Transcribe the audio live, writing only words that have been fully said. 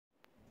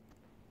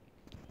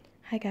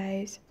Hi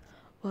guys,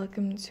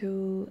 welcome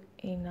to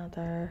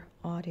another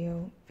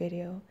audio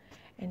video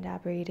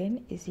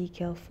elaborating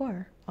Ezekiel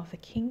 4 of the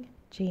King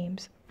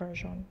James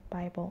Version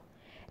Bible.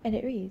 And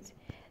it reads,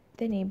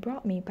 Then he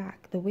brought me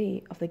back the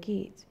way of the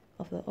gate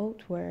of the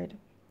outward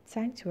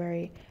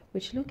sanctuary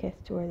which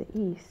looketh toward the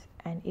east,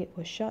 and it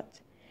was shut.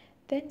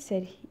 Then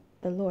said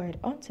the Lord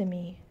unto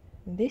me,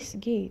 This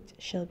gate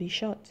shall be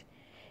shut,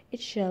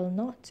 it shall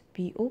not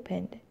be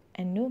opened,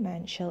 and no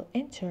man shall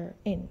enter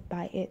in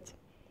by it,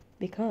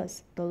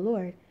 because the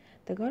Lord,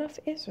 the God of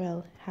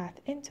Israel, hath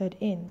entered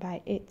in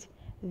by it,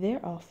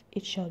 thereof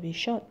it shall be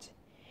shut.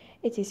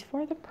 It is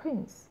for the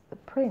prince,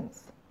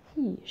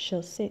 he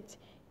shall sit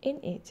in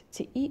it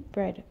to eat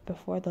bread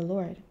before the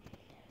Lord.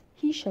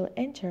 He shall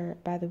enter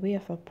by the way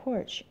of a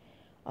porch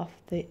of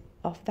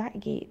that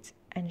gate,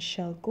 and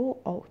shall go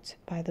out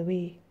by the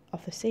way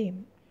of the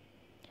same.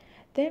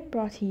 Then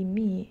brought he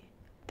me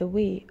the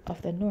way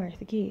of the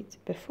north gate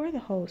before the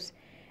house,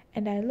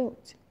 and I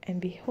looked,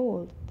 and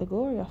behold, the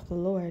glory of the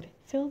Lord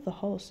filled the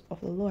house of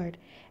the Lord,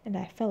 and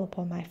I fell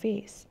upon my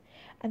face.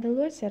 And the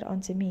Lord said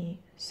unto me,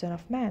 Son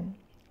of man,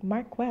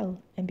 mark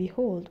well, and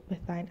behold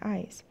with thine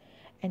eyes,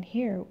 and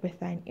hear with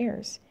thine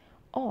ears,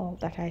 all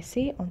that I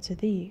say unto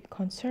thee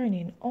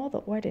concerning all the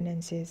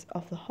ordinances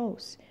of the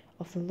house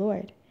of the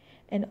Lord,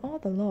 and all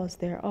the laws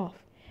thereof.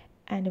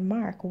 And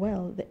mark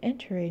well the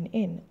entering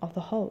in of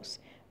the house,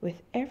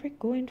 with every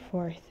going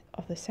forth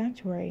of the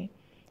sanctuary.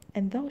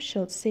 And thou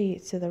shalt say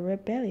to the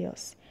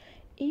rebellious,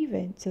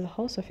 even to the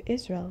house of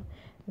Israel,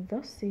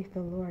 Thus saith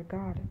the Lord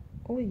God,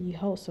 O ye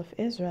house of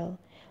Israel,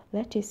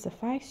 let it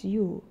suffice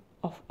you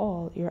of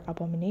all your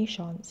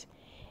abominations,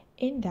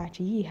 in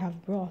that ye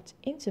have brought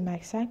into my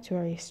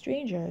sanctuary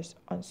strangers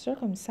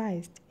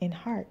uncircumcised in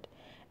heart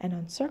and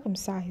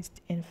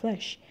uncircumcised in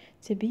flesh,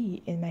 to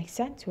be in my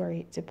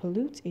sanctuary, to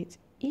pollute it,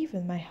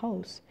 even my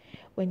house,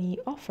 when ye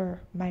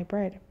offer my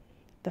bread,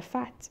 the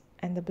fat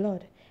and the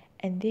blood,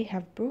 and they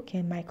have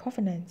broken my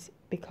covenant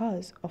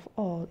because of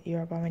all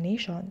your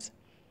abominations.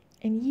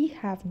 And ye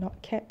have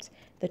not kept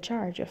the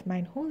charge of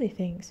mine holy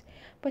things,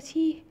 but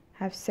ye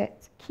have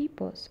set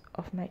keepers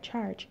of my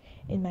charge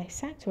in my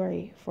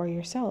sanctuary for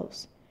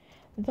yourselves.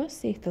 Thus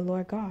saith the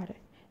Lord God,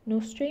 No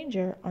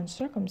stranger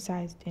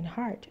uncircumcised in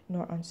heart,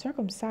 nor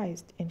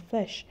uncircumcised in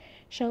flesh,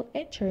 shall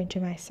enter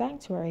into my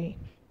sanctuary,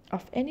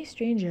 of any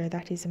stranger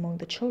that is among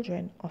the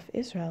children of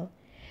Israel.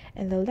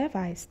 And the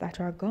Levites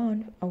that are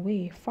gone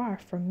away far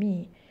from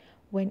me,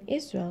 when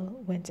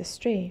Israel went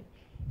astray,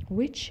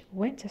 which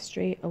went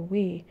astray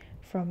away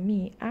from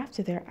me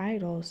after their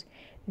idols,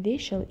 they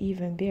shall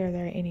even bear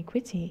their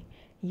iniquity,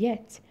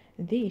 yet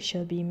they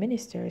shall be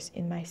ministers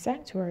in my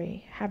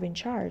sanctuary, having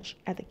charge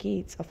at the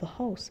gates of the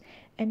house,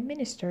 and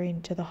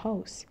ministering to the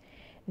house.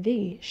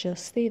 They shall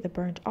slay the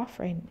burnt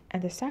offering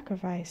and the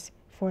sacrifice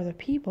for the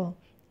people,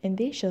 and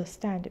they shall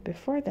stand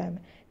before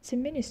them to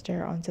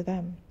minister unto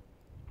them.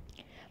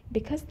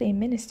 Because they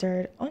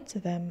ministered unto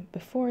them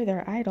before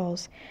their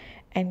idols,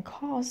 and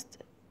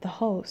caused the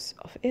house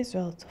of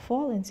Israel to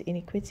fall into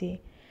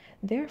iniquity,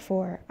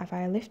 therefore have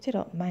I lifted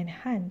up mine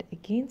hand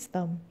against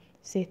them,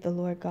 saith the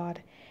Lord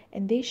God,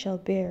 and they shall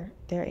bear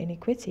their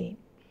iniquity.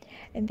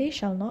 And they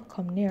shall not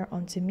come near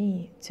unto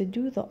me to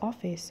do the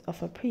office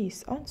of a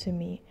priest unto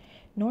me,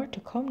 nor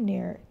to come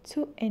near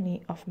to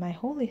any of my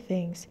holy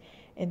things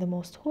in the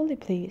most holy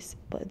place,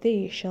 but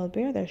they shall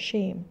bear their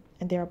shame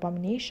and their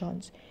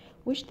abominations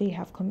which they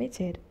have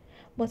committed.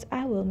 But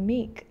I will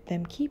make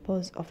them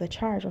keepers of the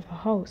charge of the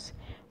house,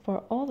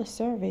 for all the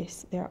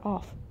service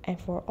thereof, and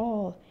for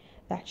all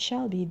that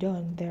shall be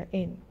done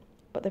therein.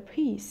 But the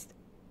priests,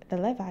 the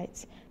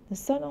Levites, the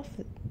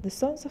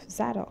sons of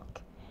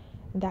Zadok,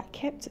 that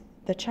kept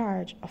the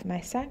charge of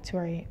my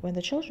sanctuary, when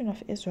the children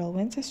of Israel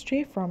went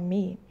astray from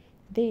me,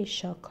 they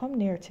shall come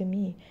near to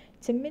me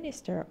to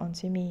minister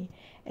unto me,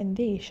 and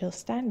they shall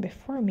stand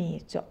before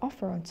me to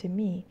offer unto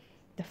me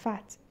the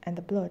fat and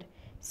the blood,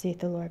 saith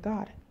the Lord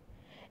God.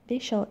 They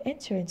shall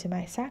enter into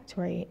my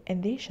sanctuary,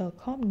 and they shall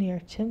come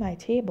near to my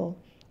table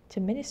to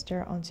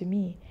minister unto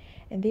me,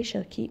 and they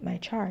shall keep my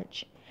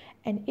charge.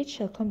 And it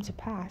shall come to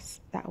pass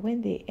that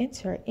when they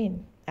enter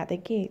in at the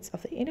gates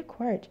of the inner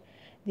court,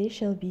 they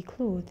shall be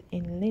clothed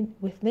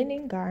with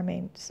linen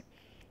garments,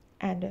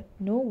 and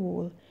no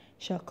wool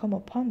shall come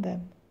upon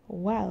them,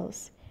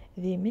 whilst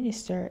they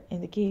minister in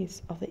the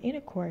gates of the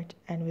inner court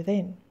and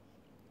within.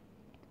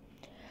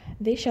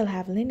 They shall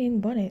have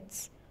linen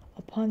bonnets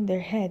upon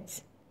their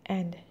heads,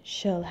 and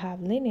shall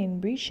have linen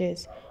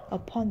breeches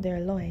upon their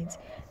loins.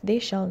 They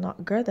shall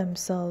not gird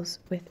themselves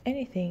with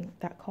anything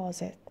that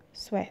causeth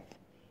sweat.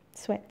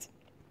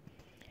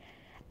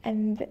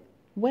 And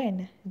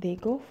when they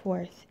go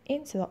forth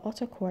into the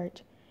outer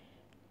court,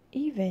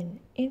 even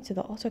into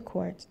the outer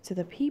court to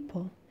the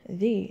people,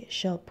 they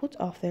shall put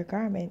off their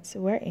garments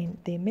wherein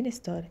they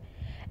ministered,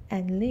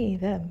 and lay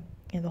them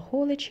in the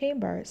holy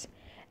chambers,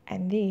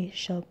 and they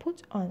shall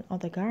put on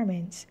other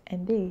garments,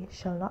 and they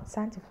shall not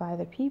sanctify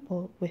the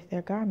people with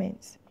their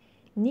garments.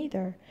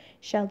 Neither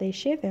shall they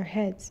shave their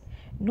heads,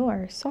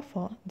 nor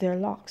suffer their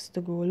locks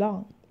to grow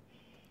long.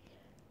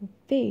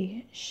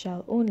 they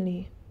shall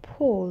only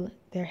poll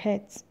their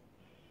heads.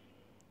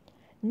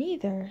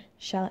 Neither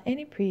shall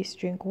any priest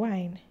drink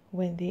wine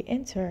when they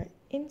enter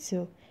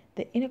into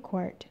the inner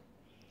court,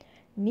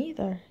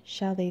 neither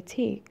shall they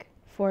take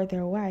for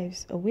their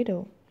wives a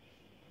widow,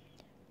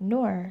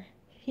 nor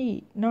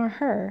he nor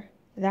her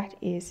that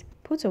is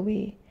put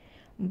away,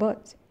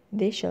 but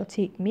they shall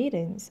take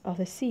maidens of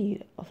the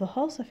seed of the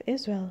house of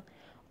Israel,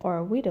 or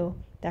a widow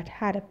that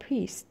had a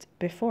priest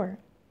before.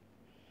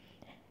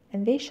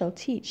 And they shall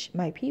teach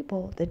my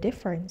people the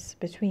difference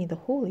between the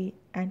holy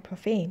and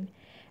profane,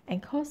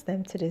 and cause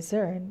them to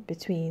discern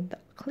between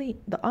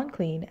the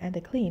unclean and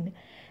the clean.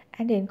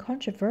 And in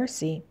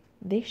controversy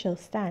they shall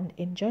stand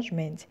in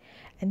judgment,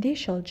 and they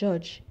shall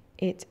judge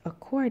it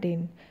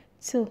according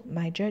to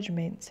my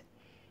judgment.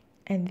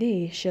 And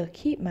they shall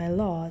keep my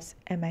laws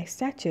and my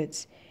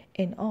statutes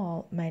in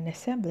all mine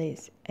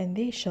assemblies, and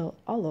they shall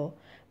hallow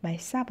my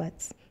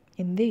Sabbaths,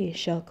 and they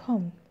shall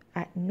come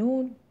at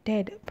no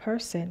dead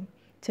person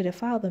to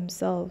defile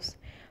themselves,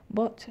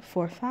 but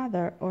for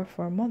father or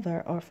for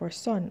mother or for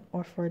son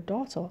or for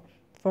daughter,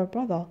 for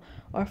brother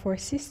or for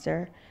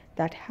sister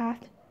that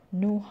hath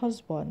no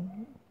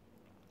husband,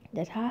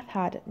 that hath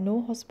had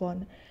no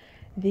husband,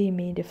 they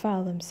may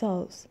defile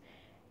themselves.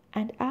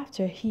 And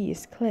after he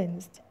is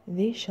cleansed,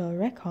 they shall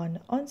reckon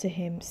unto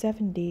him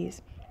 7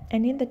 days.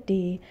 And in the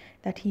day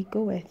that he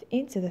goeth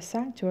into the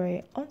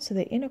sanctuary unto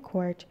the inner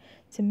court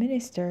to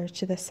minister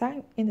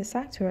to in the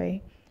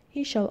sanctuary,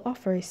 he shall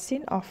offer a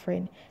sin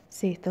offering,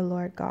 saith the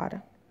Lord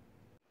God.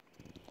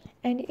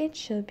 And it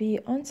shall be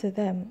unto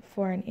them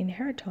for an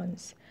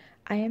inheritance.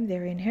 I am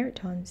their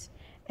inheritance,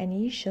 and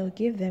ye shall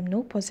give them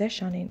no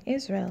possession in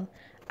Israel.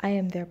 I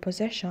am their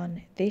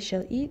possession. They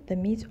shall eat the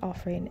meat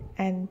offering,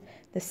 and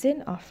the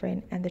sin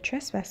offering, and the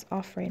trespass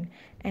offering,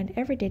 and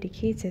every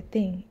dedicated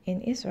thing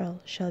in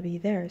Israel shall be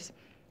theirs.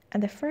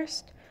 And the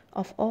first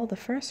of all the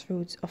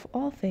firstfruits of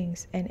all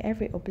things, and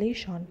every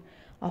oblation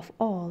of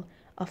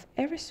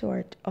every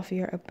sort of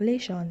your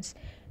oblations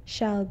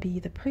shall be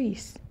the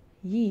priest.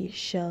 Ye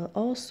shall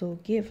also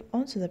give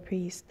unto the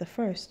priest the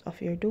first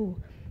of your dough,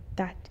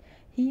 that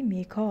he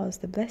may cause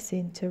the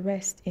blessing to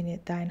rest in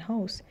thine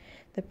house.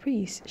 The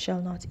priest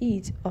shall not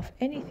eat of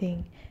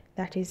anything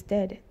that is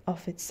dead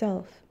of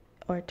itself,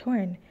 or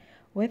torn,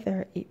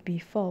 whether it be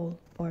fowl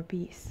or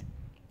beast.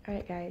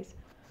 Alright, guys.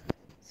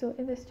 So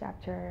in this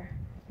chapter,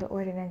 the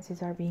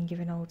ordinances are being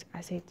given out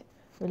as it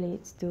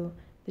relates to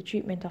the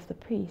treatment of the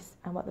priest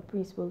and what the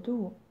priest will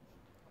do,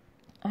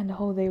 and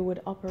how they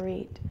would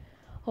operate,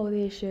 how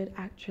they should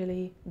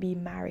actually be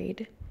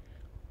married,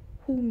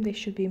 whom they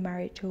should be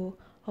married to,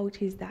 how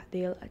it is that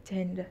they'll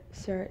attend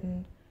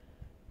certain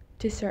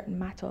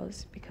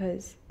matters,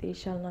 because they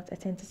shall not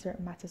attend to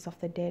certain matters of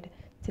the dead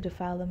to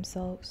defile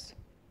themselves.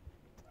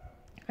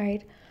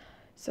 Right?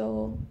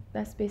 So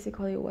that's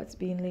basically what's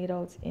being laid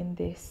out in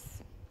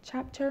this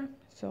chapter.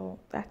 So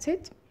that's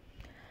it.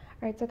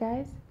 Alright, so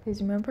guys,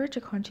 please remember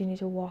to continue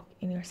to walk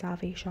in your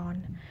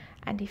salvation,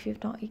 and if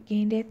you've not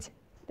gained it,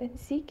 then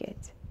seek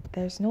it.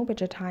 There's no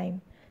better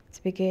time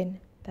to begin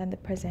than the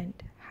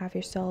present. Have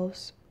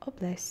yourselves a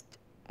blessed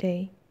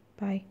day.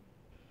 Bye.